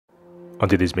On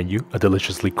today's menu, a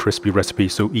deliciously crispy recipe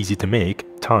so easy to make,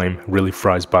 time really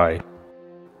flies by.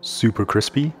 Super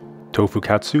crispy, tofu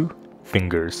katsu,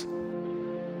 fingers.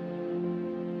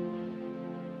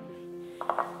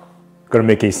 Gonna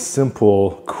make a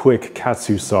simple, quick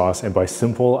katsu sauce, and by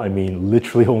simple, I mean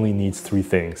literally only needs 3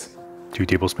 things. 2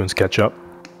 tablespoons ketchup,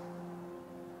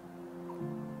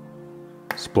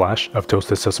 splash of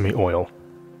toasted sesame oil,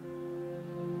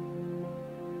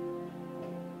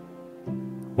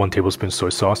 1 tablespoon soy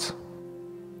sauce,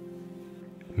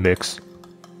 mix,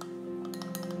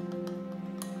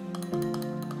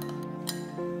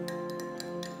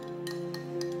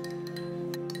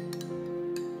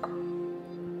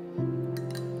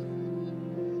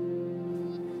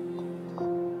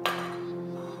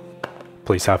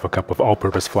 place half a cup of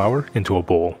all-purpose flour into a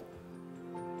bowl.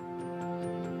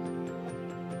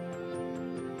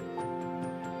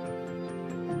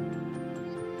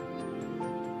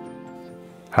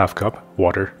 Half cup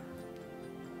water.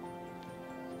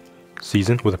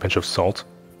 Season with a pinch of salt.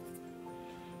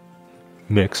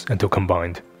 Mix until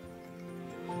combined.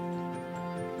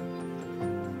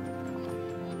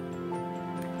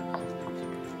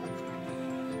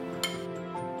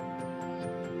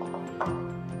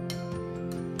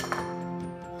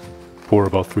 Pour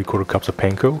about 3/4 cups of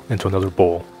panko into another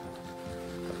bowl.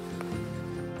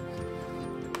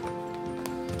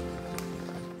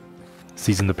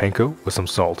 Season the panko with some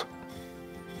salt.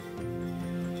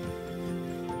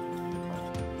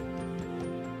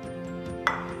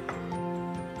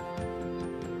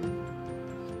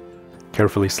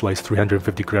 Carefully slice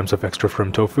 350 grams of extra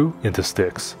firm tofu into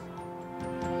sticks.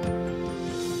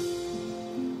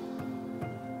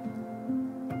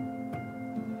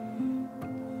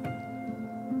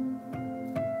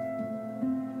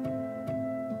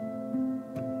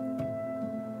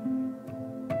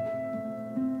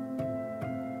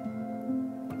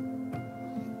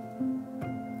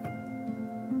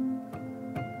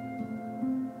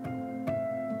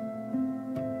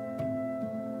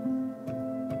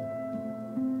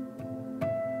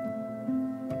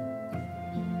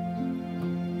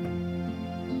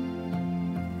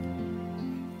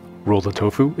 Roll the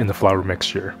tofu in the flour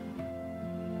mixture.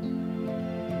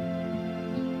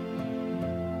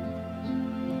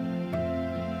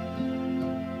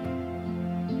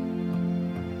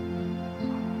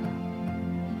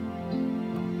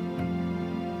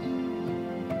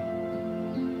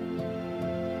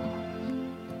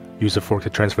 Use a fork to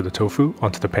transfer the tofu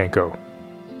onto the panko.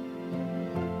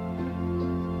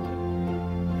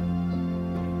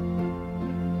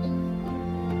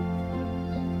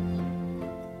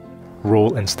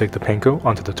 Roll and stick the panko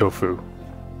onto the tofu.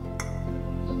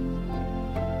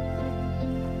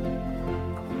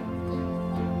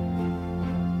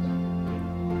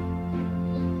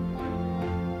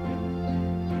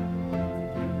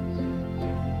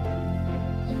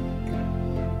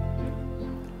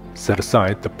 Set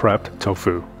aside the prepped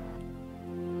tofu.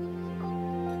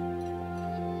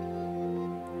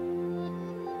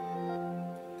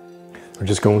 We're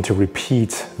just going to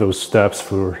repeat those steps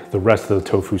for the rest of the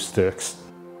tofu sticks.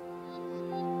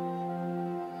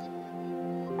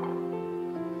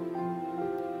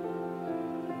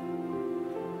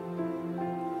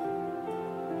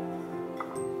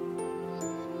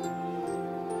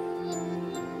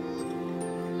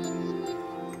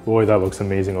 Boy, that looks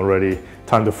amazing already.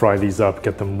 Time to fry these up,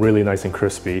 get them really nice and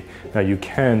crispy. Now you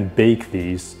can bake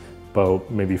these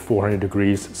about maybe 400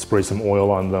 degrees, spray some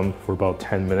oil on them for about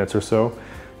 10 minutes or so.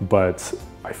 But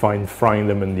I find frying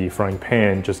them in the frying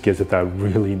pan just gives it that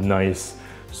really nice,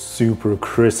 super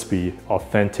crispy,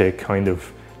 authentic kind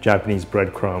of Japanese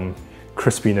breadcrumb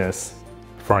crispiness.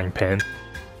 Frying pan,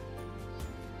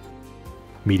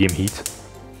 medium heat,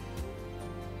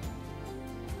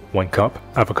 1 cup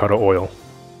avocado oil.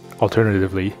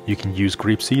 Alternatively, you can use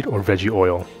grapeseed or veggie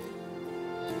oil.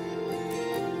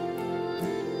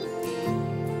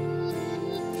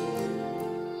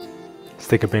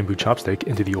 Stick a bamboo chopstick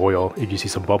into the oil. If you see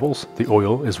some bubbles, the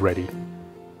oil is ready.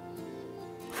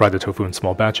 Fry the tofu in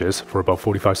small batches for about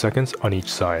 45 seconds on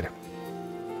each side.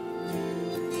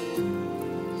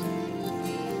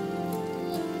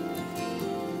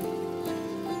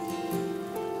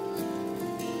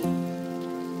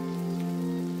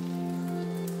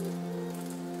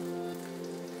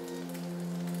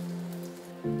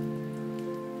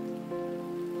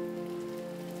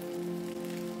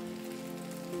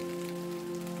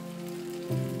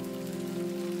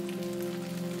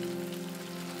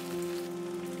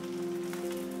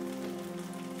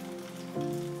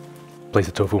 Place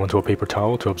the tofu onto a paper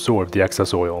towel to absorb the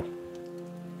excess oil.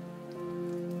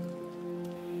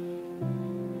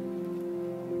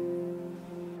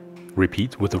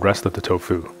 Repeat with the rest of the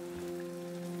tofu.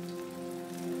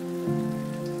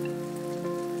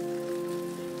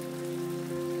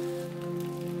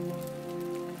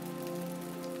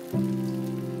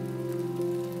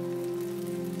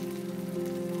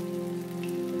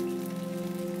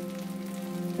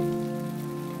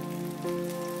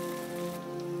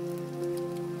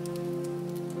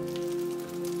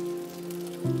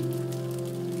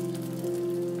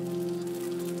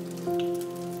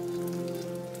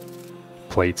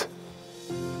 Plate,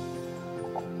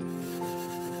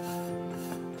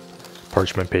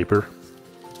 parchment paper,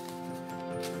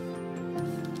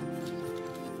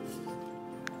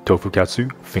 tofu katsu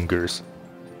fingers,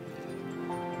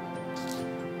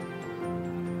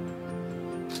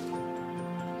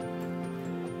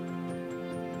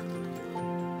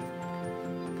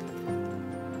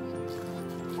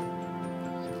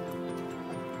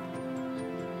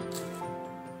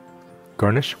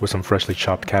 garnish with some freshly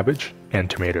chopped cabbage and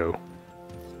tomato.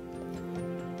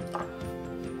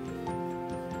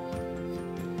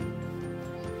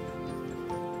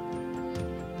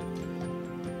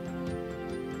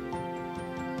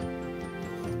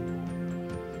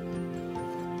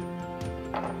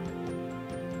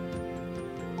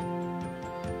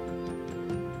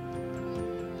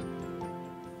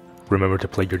 Remember to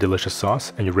plate your delicious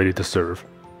sauce and you're ready to serve.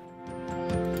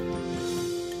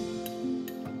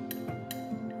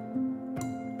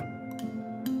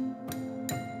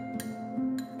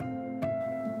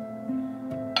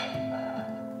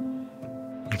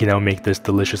 You can now make this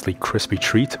deliciously crispy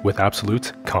treat with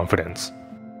absolute confidence.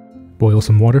 Boil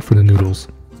some water for the noodles.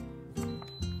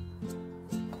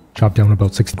 Chop down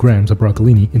about 6 grams of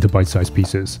broccolini into bite-sized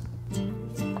pieces.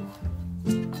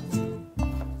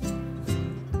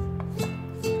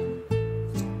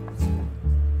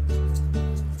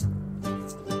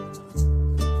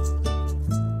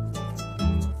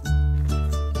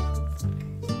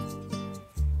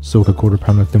 Soak a quarter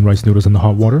pound of thin rice noodles in the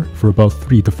hot water for about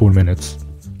 3 to 4 minutes.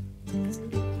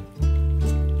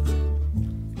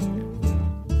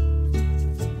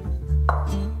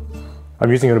 I'm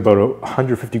using about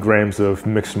 150 grams of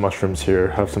mixed mushrooms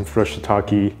here. I have some fresh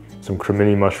shiitake, some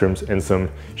cremini mushrooms, and some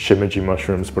shimeji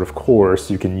mushrooms, but of course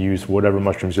you can use whatever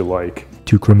mushrooms you like.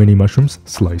 2 cremini mushrooms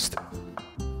sliced.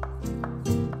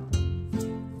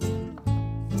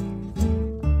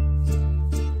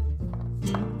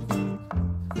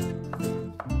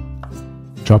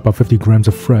 Chop up 50 grams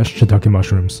of fresh shiitake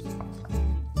mushrooms.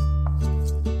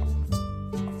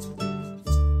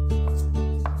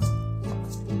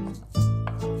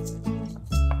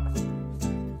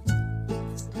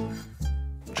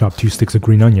 Chop 2 sticks of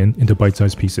green onion into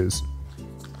bite-sized pieces.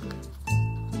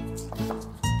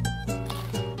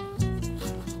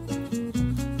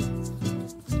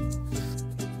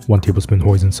 One tablespoon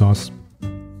hoisin sauce.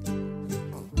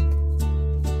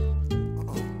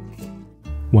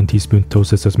 1 teaspoon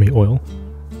toasted sesame oil.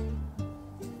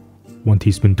 1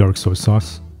 teaspoon dark soy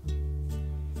sauce.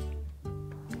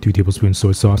 2 tablespoons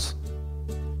soy sauce.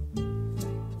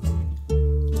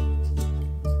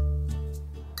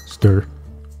 Stir.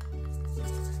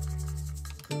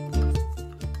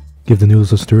 Give the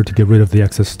noodles a stir to get rid of the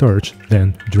excess starch,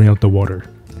 then drain out the water.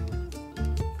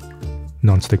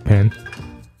 Non-stick pan.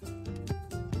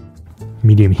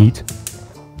 Medium heat.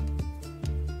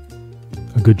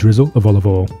 A good drizzle of olive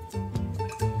oil.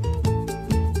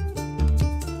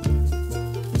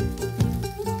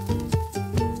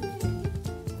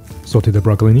 Saute the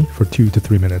broccolini for 2 to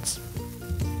 3 minutes.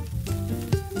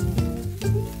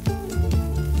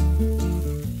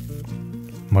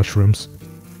 Mushrooms.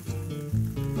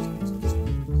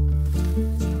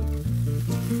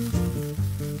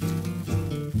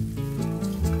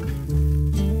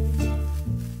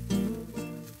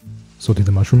 Saute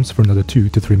the mushrooms for another 2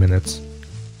 to 3 minutes.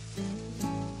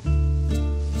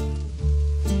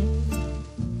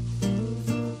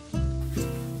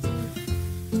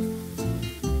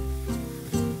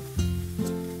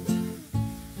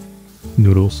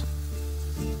 Noodles.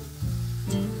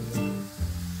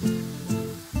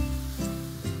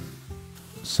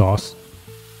 Sauce.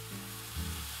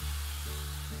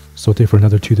 Saute for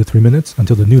another 2 to 3 minutes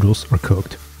until the noodles are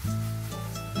cooked.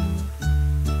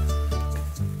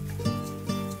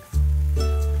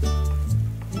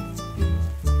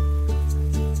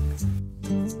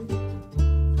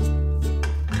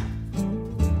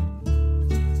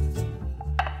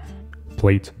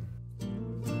 Plate.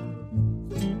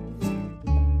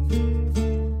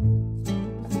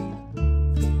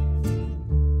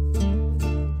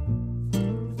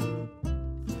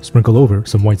 Sprinkle over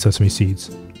some white sesame seeds.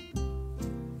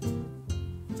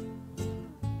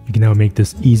 You can now Now make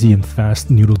this easy and fast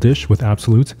noodle dish with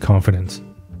absolute confidence.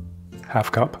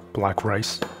 Half cup black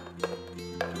rice.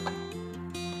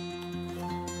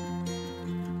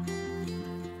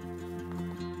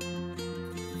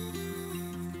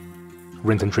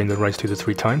 Rinse and drain the rice 2 to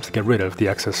 3 times to get rid of the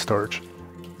excess starch.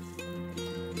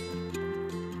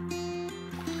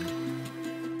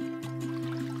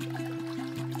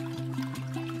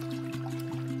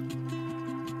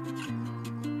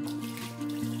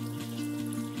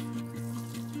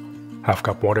 Half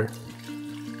cup water.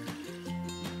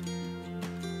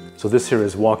 So this here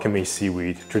is wakame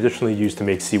seaweed, traditionally used to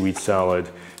make seaweed salad.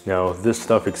 Now this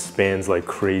stuff expands like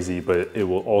crazy, but it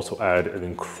will also add an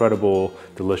incredible,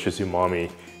 delicious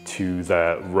umami to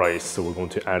that rice. So we're going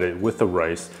to add it with the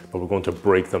rice, but we're going to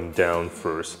break them down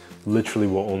first. Literally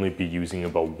we'll only be using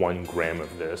about 1 gram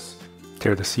of this.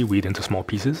 Tear the seaweed into small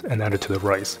pieces and add it to the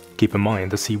rice. Keep in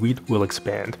mind the seaweed will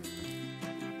expand.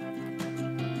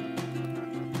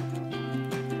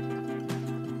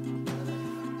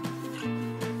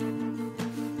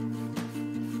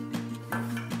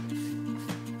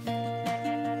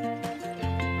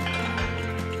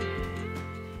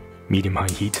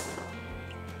 Medium-high heat.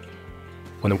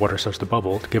 When the water starts to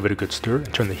bubble, give it a good stir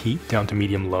and turn the heat down to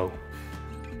medium-low.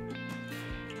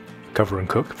 Cover and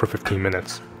cook for 15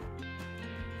 minutes.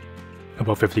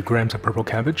 About 50 grams of purple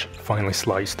cabbage, finely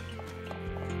sliced.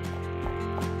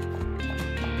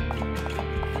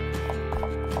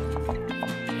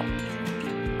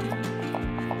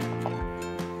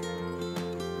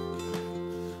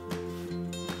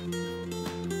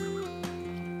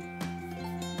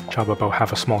 Chop about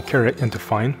half a small carrot into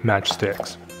fine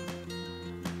matchsticks.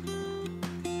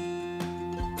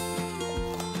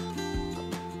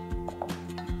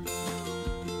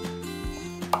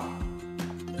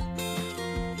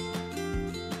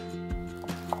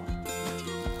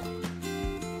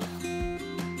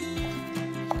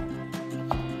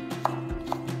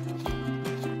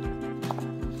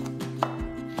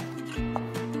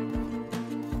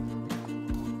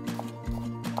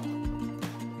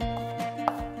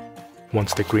 One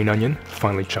stick green onion,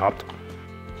 finely chopped.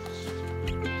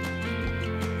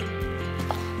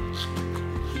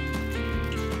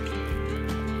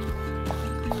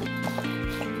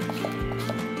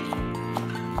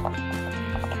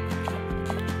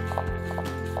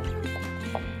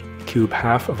 Cube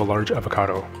half of a large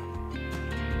avocado.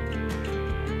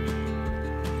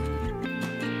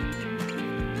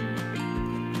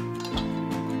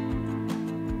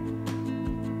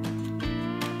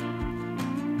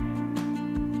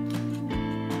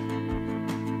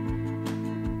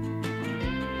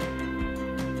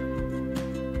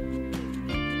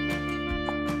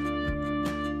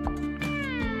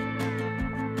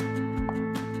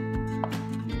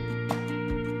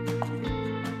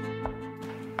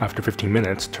 After 15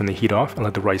 minutes, turn the heat off and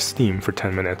let the rice steam for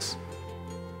 10 minutes.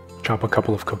 Chop a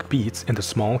couple of cooked beets into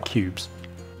small cubes.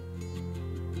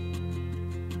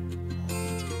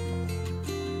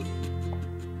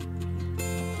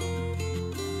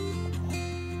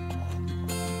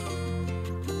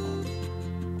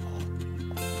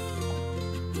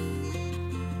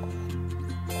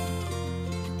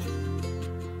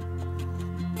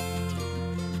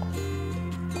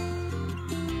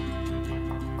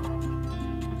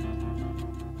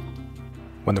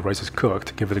 When the rice is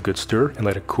cooked, give it a good stir and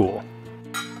let it cool.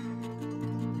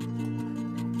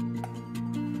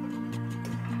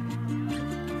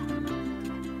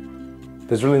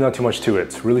 There's really not too much to it.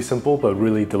 It's really simple, but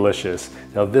really delicious.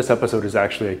 Now this episode is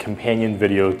actually a companion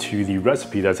video to the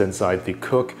recipe that's inside the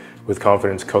Cook with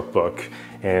Confidence cookbook.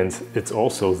 And it's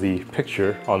also the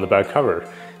picture on the back cover.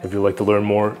 If you'd like to learn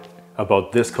more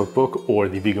about this cookbook or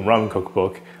the vegan ramen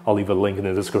cookbook, I'll leave a link in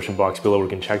the description box below where you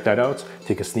can check that out,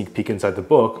 take a sneak peek inside the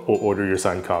book, or order your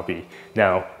signed copy.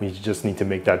 Now, we just need to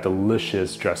make that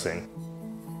delicious dressing.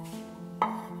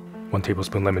 1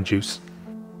 tablespoon lemon juice,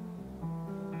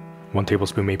 1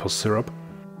 tablespoon maple syrup,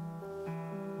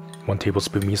 1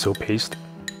 tablespoon miso paste.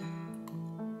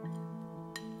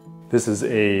 This is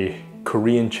a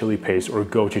Korean chili paste or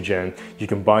gochujang. You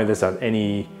can buy this at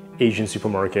any Asian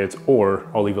supermarkets, or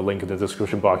I'll leave a link in the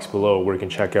description box below where you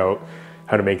can check out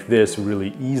how to make this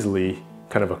really easily,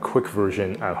 kind of a quick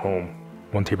version at home.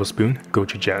 1 tablespoon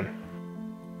gochujang,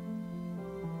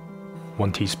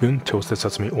 1 teaspoon toasted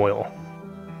sesame oil,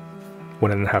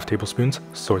 1.5 tablespoons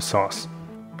soy sauce.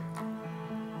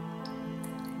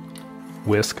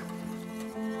 Whisk.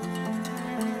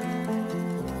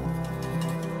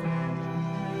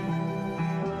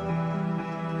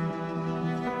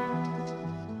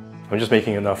 I'm just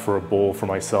making enough for a bowl for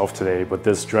myself today, but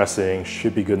this dressing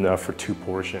should be good enough for 2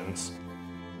 portions.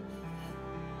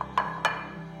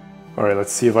 All right,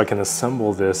 let's see if I can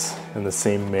assemble this in the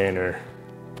same manner.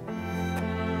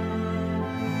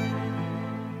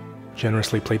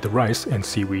 Generously plate the rice and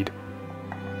seaweed.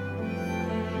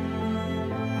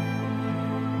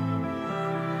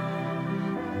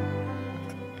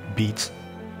 Beets.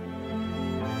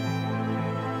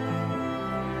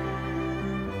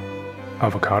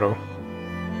 Avocado.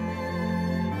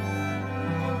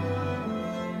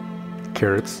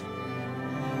 Carrots.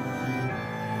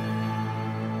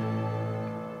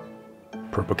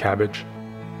 Purple cabbage.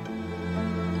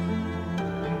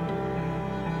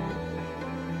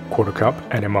 Quarter cup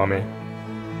edamame.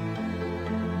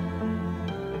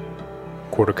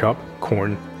 Quarter cup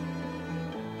corn.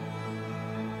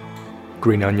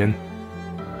 Green onion.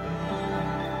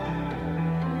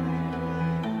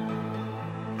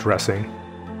 Dressing.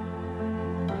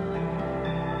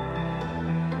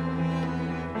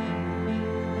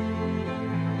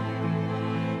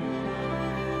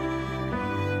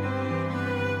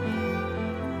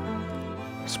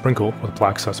 Sprinkle with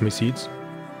black sesame seeds,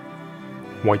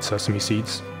 white sesame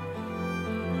seeds.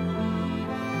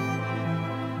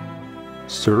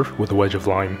 Serve with a wedge of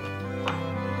lime.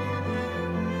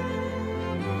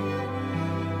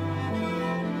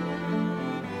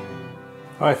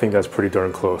 I think that's pretty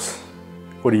darn close.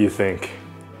 What do you think?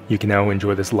 You can now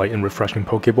enjoy this light and refreshing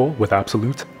poke bowl with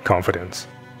absolute confidence.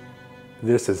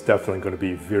 This is definitely going to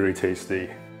be very tasty.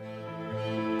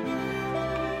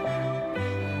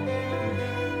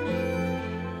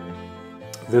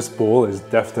 This bowl is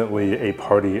definitely a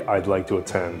party I'd like to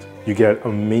attend. You get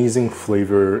amazing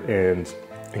flavor and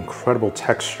incredible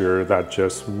texture that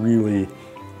just really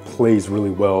plays really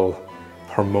well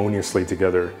harmoniously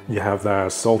together. You have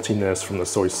that saltiness from the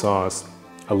soy sauce,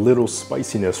 a little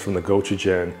spiciness from the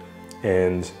gochujang,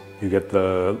 and you get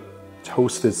the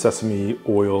toasted sesame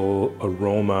oil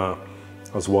aroma,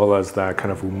 as well as that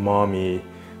kind of umami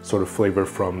sort of flavor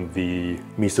from the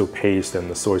miso paste and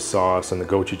the soy sauce and the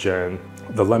gochujang.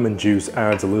 The lemon juice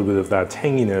adds a little bit of that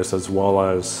tanginess, as well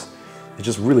as it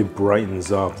just really brightens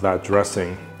up that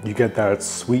dressing. You get that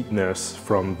sweetness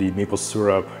from the maple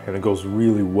syrup, and it goes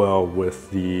really well with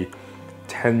the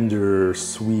tender,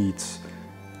 sweet,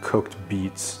 cooked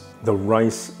beets. The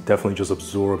rice definitely just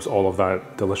absorbs all of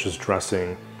that delicious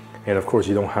dressing. And of course,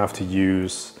 you don't have to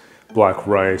use black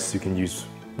rice. You can use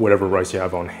whatever rice you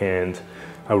have on hand.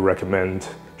 I would recommend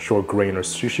short grain or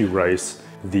sushi rice.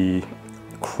 The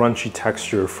crunchy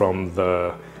texture from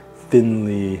the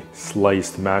thinly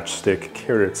sliced matchstick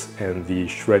carrots and the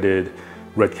shredded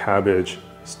red cabbage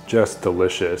is just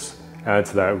delicious.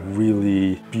 Adds that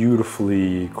really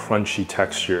beautifully crunchy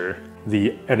texture.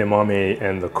 The edamame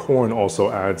and the corn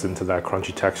also adds into that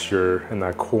crunchy texture, and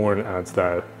that corn adds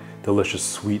that delicious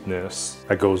sweetness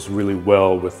that goes really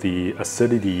well with the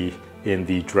acidity in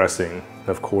the dressing.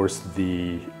 Of course,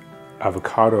 the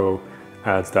avocado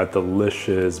adds that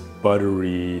delicious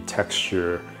buttery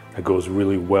texture that goes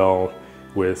really well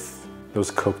with those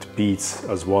cooked beets,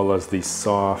 as well as the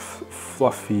soft,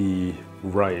 fluffy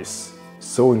rice.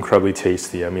 So incredibly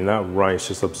tasty. I mean, that rice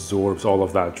just absorbs all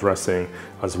of that dressing,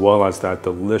 as well as that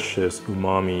delicious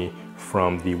umami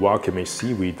from the wakame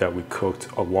seaweed that we cooked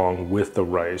along with the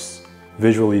rice.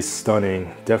 Visually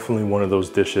stunning. Definitely one of those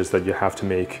dishes that you have to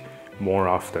make more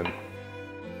often.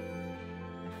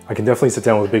 I can definitely sit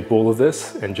down with a big bowl of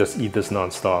this and just eat this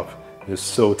non-stop. It is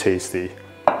so tasty.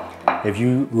 If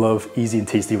you love easy and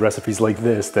tasty recipes like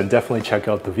this, then definitely check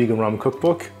out the Vegan Ramen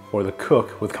Cookbook or the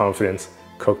Cook with Confidence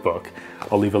Cookbook.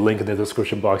 I'll leave a link in the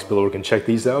description box below where you can check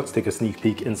these out, take a sneak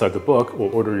peek inside the book, or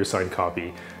order your signed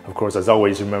copy. Of course, as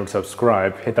always, remember to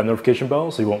subscribe, hit that notification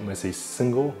bell so you won't miss a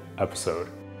single episode.